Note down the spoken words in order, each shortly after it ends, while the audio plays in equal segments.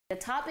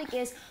topic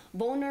is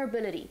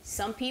vulnerability.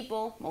 Some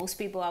people, most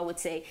people I would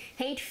say,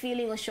 hate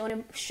feeling or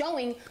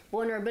showing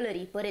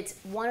vulnerability, but it's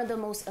one of the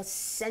most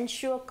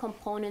essential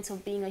components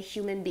of being a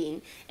human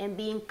being and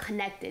being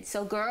connected.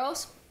 So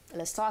girls,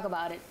 let's talk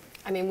about it.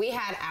 I mean, we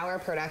had our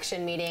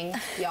production meeting,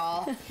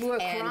 y'all. We were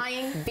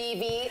crying.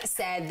 BB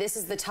said, this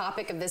is the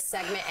topic of this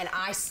segment, and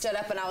I stood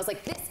up and I was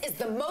like, this is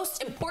the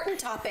most important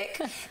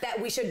topic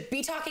that we should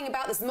be talking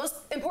about. This is the most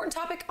important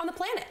topic on the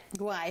planet.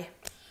 Why?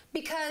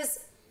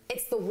 Because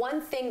it's the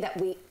one thing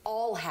that we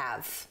all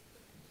have.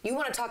 You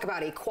want to talk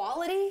about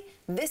equality?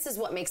 This is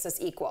what makes us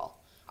equal.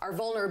 Our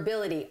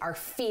vulnerability, our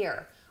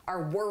fear,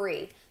 our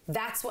worry,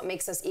 that's what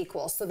makes us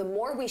equal. So the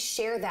more we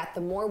share that,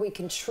 the more we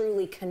can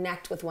truly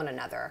connect with one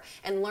another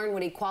and learn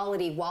what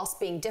equality, whilst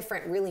being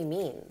different, really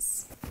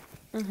means.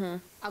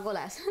 I'll go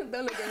last. Don't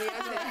look at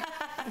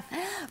me.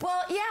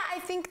 Well, yeah, I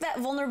think that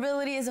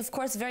vulnerability is, of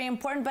course, very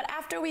important. But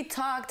after we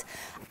talked,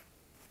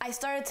 I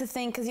started to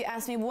think, because you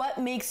asked me, what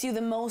makes you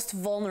the most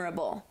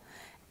vulnerable?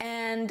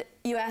 And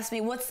you asked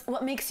me,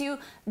 what makes you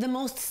the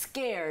most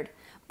scared?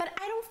 But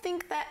I don't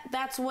think that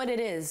that's what it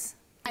is.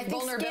 I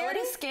think scared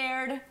is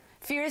scared.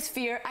 Fear is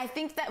fear. I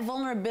think that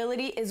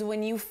vulnerability is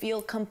when you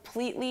feel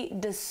completely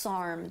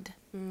disarmed.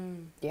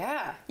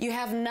 Yeah. You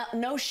have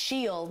no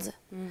shield.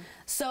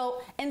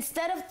 So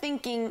instead of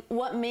thinking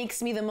what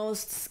makes me the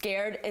most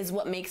scared is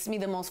what makes me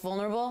the most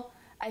vulnerable,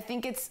 I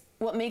think it's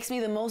what makes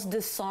me the most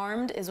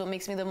disarmed is what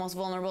makes me the most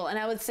vulnerable. And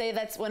I would say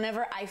that's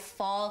whenever I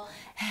fall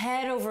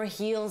head over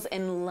heels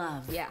in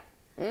love. Yeah.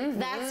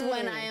 That's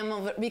when I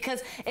am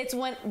because it's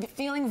when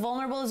feeling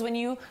vulnerable is when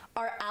you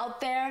are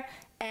out there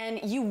and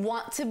you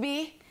want to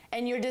be,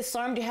 and you're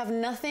disarmed, you have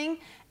nothing,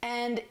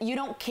 and you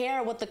don't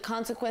care what the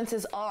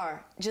consequences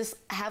are. Just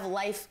have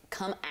life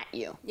come at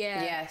you.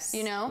 Yeah. Yes.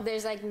 You know?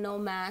 There's like no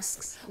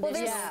masks. Well,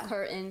 there's there's no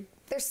curtain.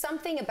 There's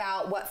something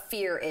about what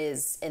fear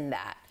is in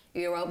that.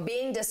 You know,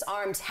 being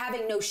disarmed,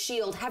 having no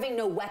shield, having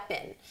no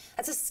weapon.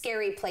 That's a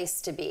scary place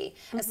to be.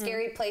 A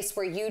scary place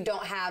where you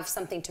don't have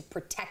something to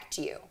protect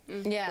you.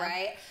 Yeah.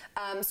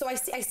 Right? So I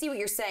see what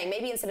you're saying.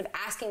 Maybe instead of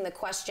asking the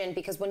question,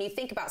 because when you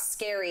think about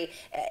scary,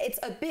 it's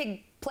a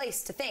big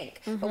place to think.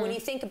 But when you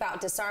think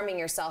about disarming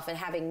yourself and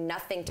having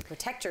nothing to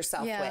protect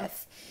yourself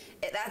with,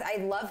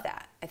 I love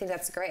that. I think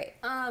that's great.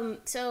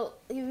 So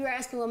you were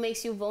asking what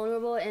makes you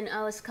vulnerable, and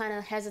I was kind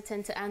of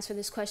hesitant to answer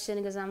this question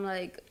because I'm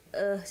like,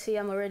 see,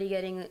 I'm already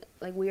getting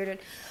like weirded.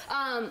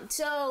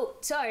 So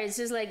sorry, it's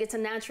just like, it's a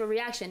natural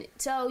reaction.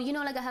 So, you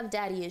know, like I have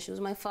daddy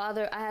issues. My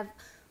father,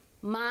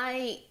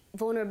 my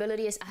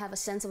vulnerability is I have a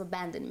sense of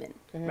abandonment,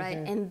 right?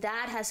 And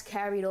that has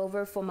carried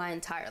over for my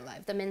entire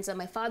life. That means that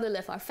my father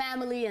left our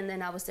family and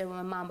then I was there with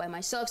my mom by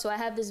myself. So I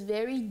have this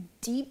very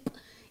deep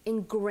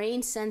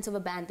ingrained sense of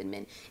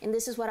abandonment. And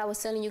this is what I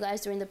was telling you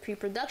guys during the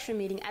pre-production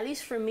meeting. At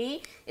least for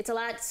me, it's a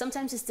lot.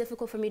 Sometimes it's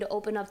difficult for me to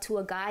open up to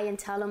a guy and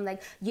tell him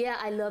like, yeah,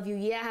 I love you.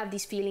 Yeah, I have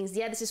these feelings.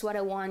 Yeah, this is what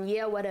I want.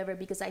 Yeah, whatever.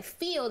 Because I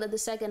feel that the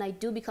second I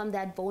do become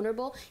that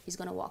vulnerable, he's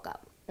going to walk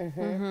out.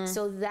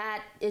 So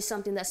that is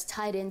something that's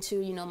tied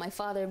into, you know, my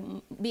father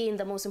being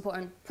the most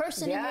important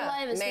person in your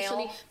life,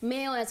 especially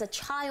male as a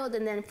child,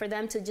 and then for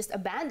them to just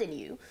abandon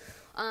you.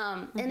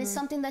 And it's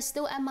something that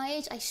still at my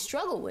age I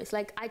struggle with.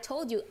 Like I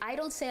told you, I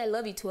don't say I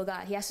love you to a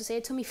guy. He has to say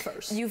it to me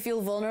first. You feel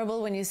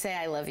vulnerable when you say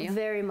I love you?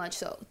 Very much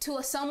so.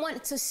 To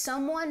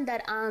someone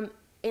that I'm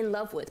in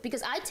love with.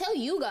 Because I tell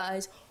you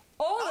guys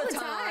all the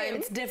time,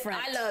 it's different.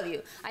 I love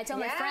you. I tell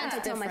my friends, I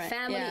tell my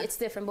family, it's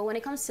different. But when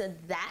it comes to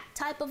that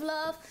type of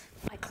love,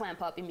 I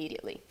clamp up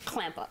immediately.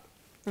 Clamp up.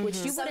 Which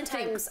you wouldn't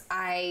think. Sometimes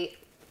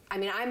I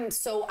mean, I'm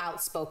so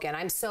outspoken.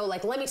 I'm so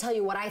like, let me tell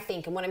you what I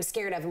think and what I'm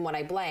scared of and what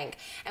I blank.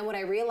 And what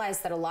I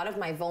realized that a lot of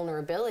my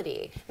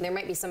vulnerability, and there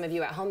might be some of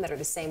you at home that are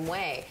the same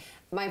way,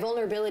 my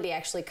vulnerability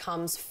actually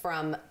comes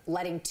from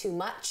letting too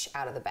much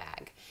out of the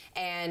bag.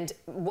 And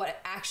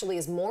what actually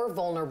is more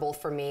vulnerable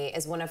for me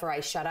is whenever I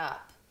shut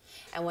up.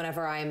 And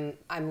whenever I'm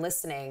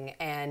listening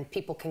and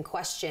people can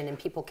question and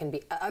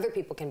other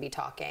people can be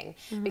talking,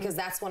 because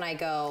that's when I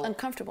go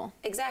uncomfortable.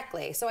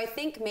 Exactly. So I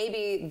think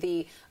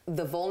maybe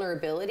the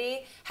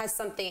vulnerability has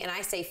something, and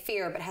I say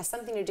fear, but has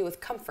something to do with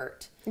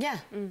comfort. Yeah.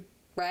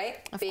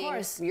 Right? Of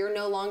course. You're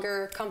no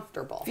longer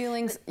comfortable.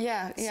 Feelings,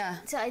 yeah.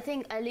 So I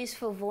think at least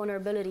for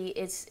vulnerability,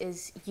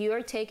 is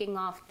you're taking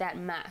off that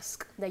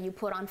mask that you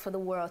put on for the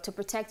world to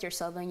protect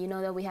yourself. And you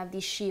know that we have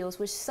these shields,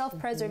 which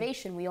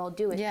self-preservation, we all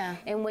do it. Yeah.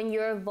 And when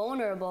you're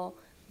vulnerable,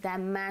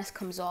 that mask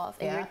comes off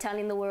and you're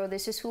telling the world,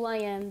 this is who I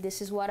am,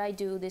 this is what I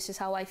do, this is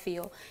how I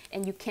feel.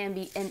 And you can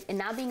be, and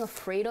not being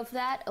afraid of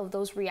that, of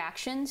those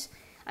reactions,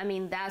 I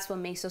mean, that's what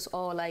makes us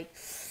all like,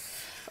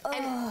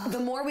 and the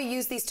more we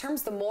use these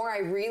terms, the more I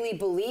really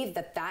believe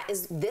that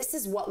this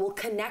is what will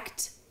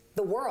connect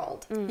the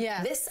world.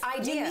 Yeah. This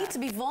idea. You need to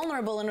be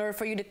vulnerable in order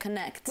for you to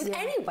connect. With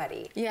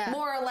anybody. Yeah.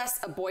 More or less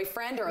a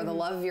boyfriend or the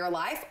love of your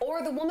life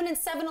or the woman in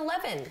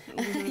 7-Eleven.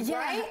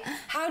 Right?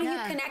 How do you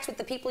connect with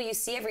the people you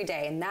see every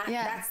day? And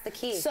that's the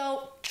key.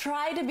 So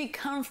try to be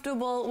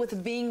comfortable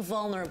with being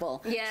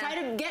vulnerable. Yeah.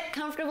 Try to get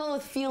comfortable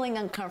with feeling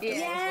uncomfortable.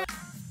 Yeah.